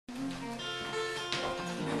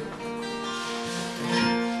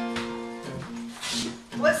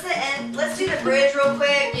the bridge real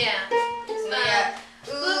quick? Yeah. So, yeah.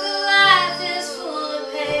 Book of life is full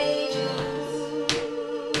of pages.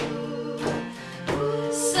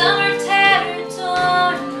 Some are tattered,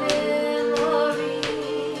 torn memories,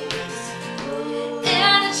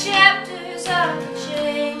 and the chapters are the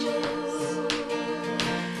changes.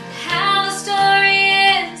 How the story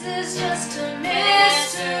ends is just a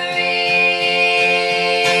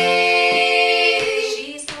mystery.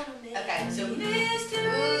 She's gonna make Okay, so mystery.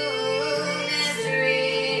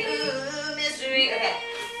 mystery. Okay.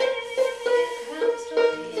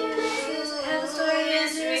 How the story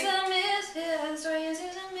ends is a mystery. How the story ends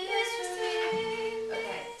is a mystery.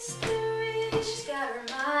 Okay. She's got her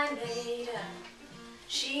mind made up.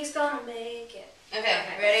 She's gonna make it. Okay,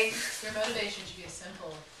 ready? Your motivation should be as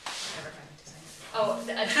simple as never having to sing it. Oh,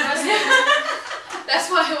 trust me. That's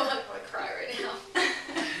why I want to cry right now.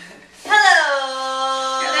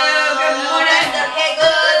 Hello. Good morning. Okay,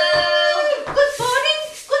 good. Good morning.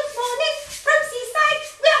 Good morning. From Seaside,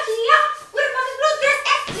 we are here. We're from the Bluegrass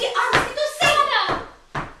and we are ready to sing.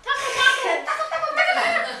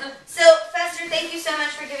 So, Fester, thank you so much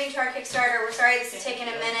for giving to our Kickstarter. We're sorry this is taking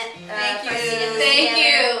a minute. Thank for us to you. get this Thank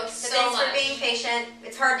together. you But so thanks for much. being patient.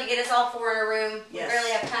 It's hard to get us all four in a room. Yes. We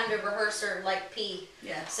barely have time to rehearse or like pee.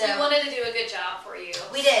 Yeah. So We wanted to do a good job for you.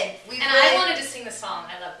 we did. We And really, I wanted to sing the song.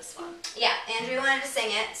 I love this one. Yeah, Andrew wanted to sing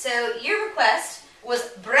it. So your request was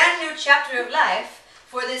Brand New Chapter of Life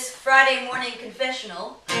for this Friday morning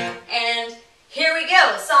confessional. And here we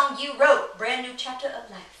go. A song you wrote, Brand New Chapter of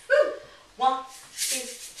Life. Woo! 1, 2,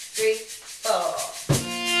 3,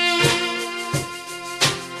 4.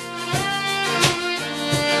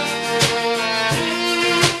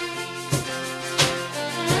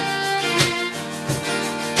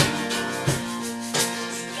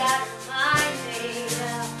 Got her mind made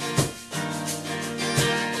up.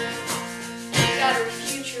 Got her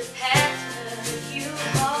future packed in a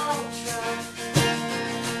U-Haul truck.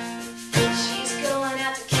 She's going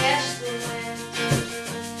out to catch the wind.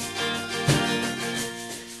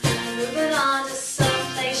 Moving on to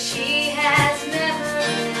someplace she has never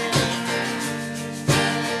been.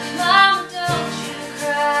 Mama, don't you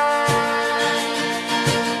cry.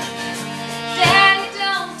 Daddy,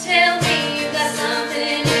 don't tell me you got something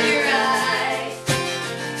in your eye.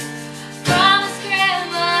 Promise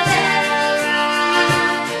Grandma that I'll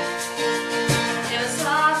ride. It was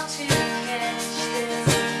off to catch this.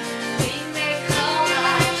 We may call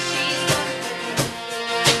life. She's gonna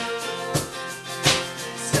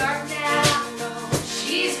start now.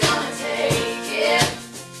 She's gonna take it.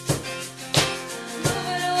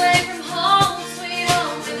 Moving away from home, sweet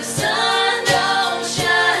home, where the sun don't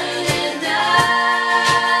shine at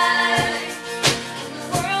night. And the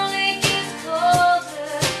world it gets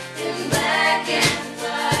colder in black and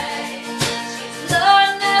white. She's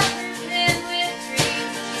loading up her pen with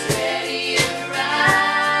dreams. She's ready to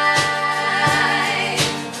write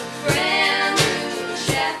a brand new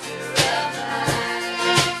chapter of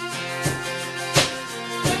life.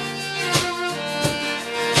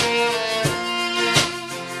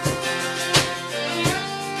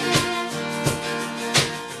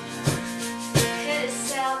 Headed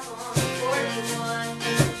south on 41,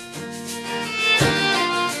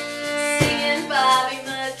 singing Bobby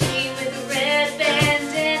McGee with a red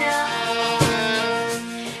bandana on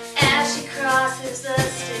as she crosses the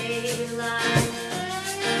state line.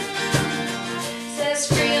 Says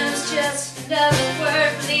freedom's just another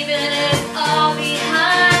word for leaving it all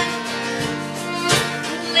behind.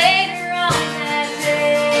 Later on that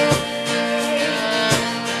day,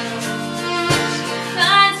 she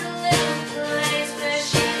finds a little place where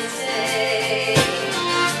she can stay.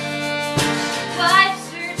 Wipes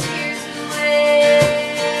her tears away,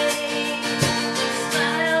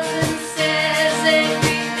 smiles and says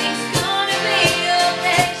everything's gonna be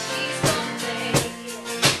okay. She's gonna make it.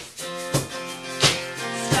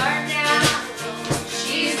 Start now.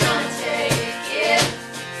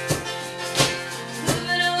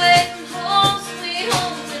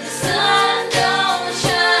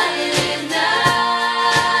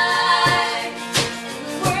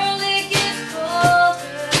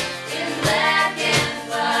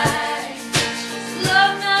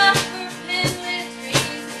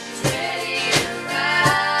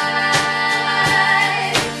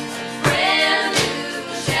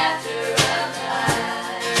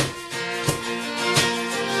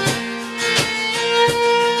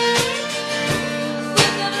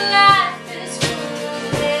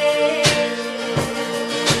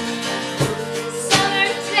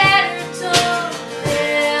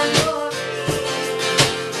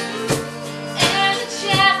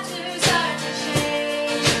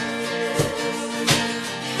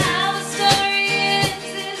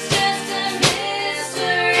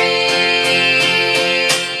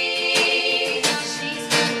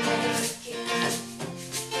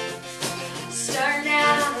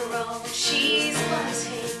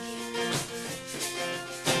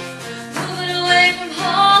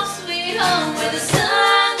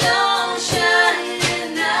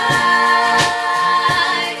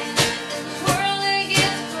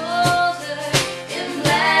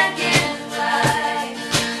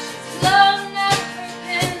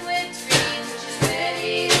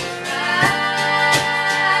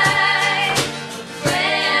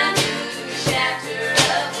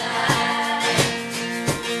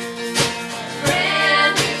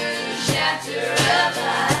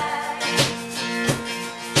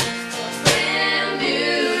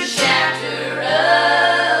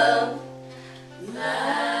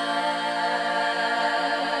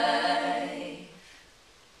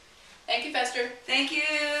 sister. Thank you.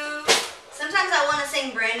 Sometimes I want to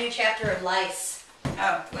sing Brand New Chapter of Lice.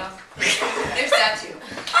 Oh, well, there's that too.